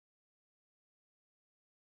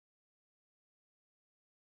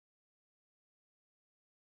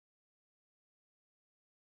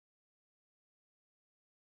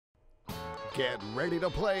Get ready to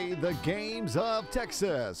play the games of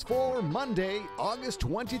Texas for Monday, August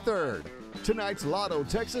 23rd. Tonight's Lotto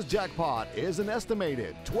Texas jackpot is an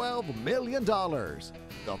estimated $12 million.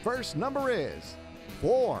 The first number is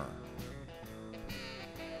 4.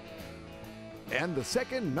 And the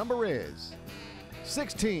second number is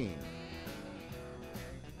 16.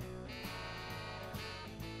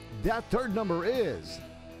 That third number is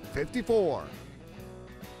 54.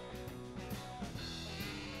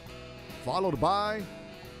 Followed by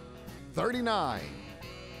 39.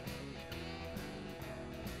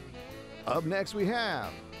 Up next we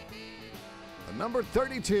have the number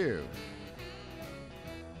 32.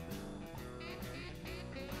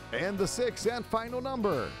 And the sixth and final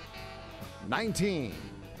number, 19.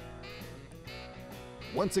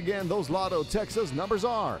 Once again, those Lotto Texas numbers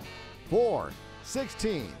are 4,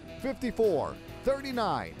 16, 54,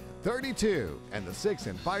 39, 32, and the sixth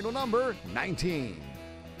and final number, 19.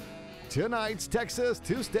 Tonight's Texas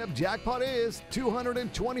two-step jackpot is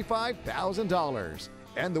 $225,000.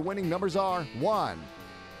 And the winning numbers are 1,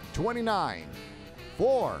 29,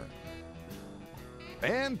 4,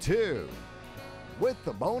 and 2. With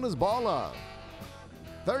the bonus ball of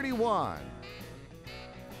 31.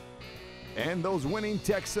 And those winning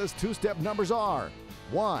Texas two-step numbers are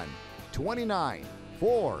 1, 29,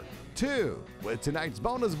 4, 2. With tonight's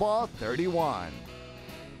bonus ball, 31.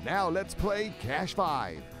 Now let's play Cash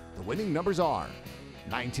 5. The winning numbers are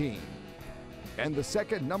 19. And the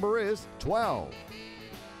second number is 12.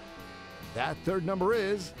 That third number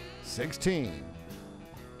is 16.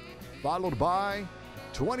 Followed by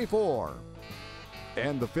 24.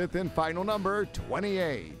 And the fifth and final number,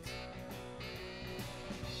 28.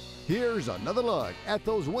 Here's another look at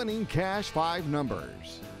those winning Cash 5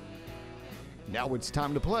 numbers. Now it's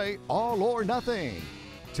time to play All or Nothing.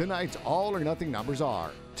 Tonight's All or Nothing numbers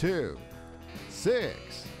are 2,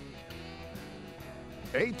 6,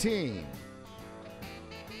 18,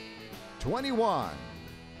 21,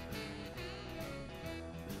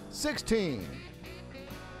 16,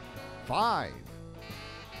 5,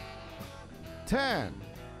 10,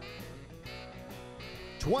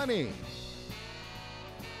 20,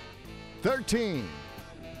 13,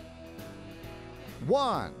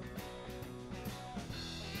 1,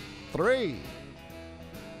 3,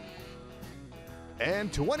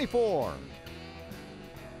 and 24.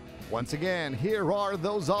 Once again, here are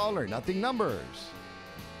those All or Nothing numbers.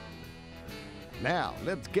 Now,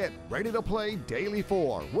 let's get ready to play Daily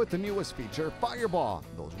 4 with the newest feature, Fireball.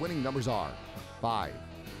 Those winning numbers are 5,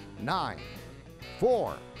 9,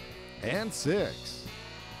 4, and 6.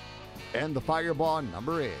 And the Fireball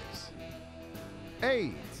number is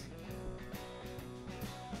 8.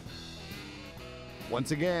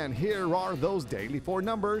 Once again, here are those Daily 4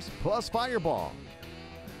 numbers plus Fireball.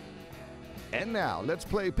 And now, let's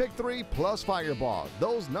play Pick 3 plus Fireball.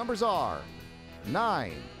 Those numbers are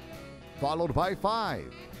 9, followed by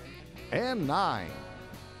 5, and 9.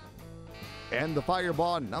 And the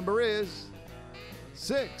Fireball number is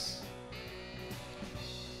 6.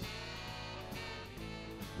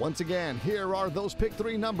 Once again, here are those Pick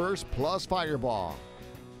 3 numbers plus Fireball.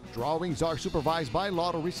 Drawings are supervised by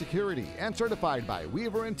Lottery Security and certified by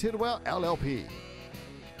Weaver & Tidwell, LLP.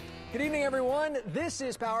 Good evening, everyone. This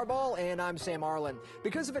is Powerball, and I'm Sam Arlen.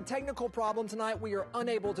 Because of a technical problem tonight, we are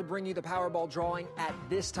unable to bring you the Powerball drawing at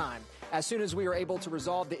this time. As soon as we are able to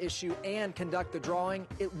resolve the issue and conduct the drawing,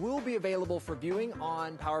 it will be available for viewing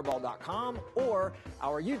on Powerball.com or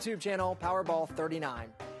our YouTube channel, Powerball 39.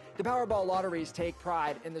 The Powerball lotteries take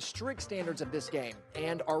pride in the strict standards of this game,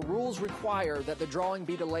 and our rules require that the drawing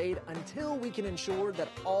be delayed until we can ensure that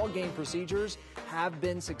all game procedures have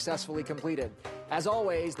been successfully completed. As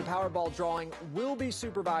always, the Powerball drawing will be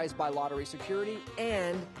supervised by Lottery Security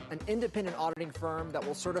and an independent auditing firm that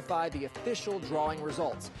will certify the official drawing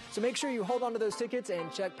results. So make sure you hold on to those tickets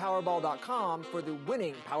and check Powerball.com for the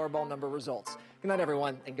winning Powerball number results. Good night,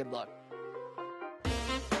 everyone, and good luck.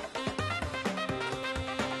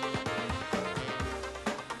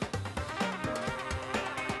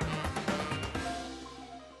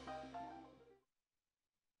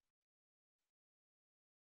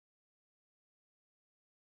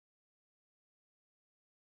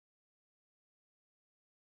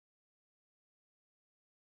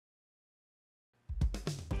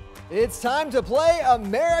 It's time to play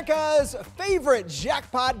America's favorite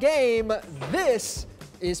jackpot game. This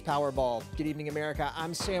is Powerball. Good evening, America.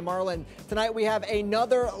 I'm Sam Arlen. Tonight we have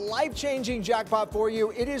another life-changing jackpot for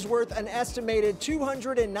you. It is worth an estimated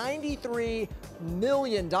 $293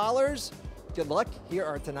 million. Good luck. Here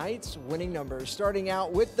are tonight's winning numbers. Starting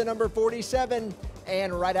out with the number 47.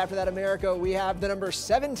 And right after that, America, we have the number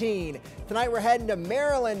 17. Tonight, we're heading to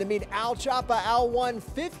Maryland to meet Al Chapa. Al won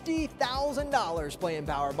 $50,000 playing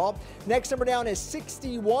Powerball. Next number down is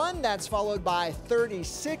 61. That's followed by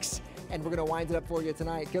 36. And we're going to wind it up for you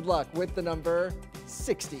tonight. Good luck with the number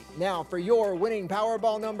 60. Now, for your winning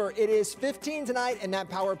Powerball number, it is 15 tonight, and that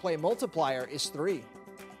Power Play multiplier is 3.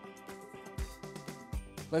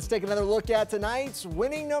 Let's take another look at tonight's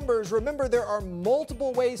winning numbers. Remember, there are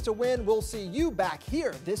multiple ways to win. We'll see you back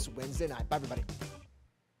here this Wednesday night. Bye, everybody.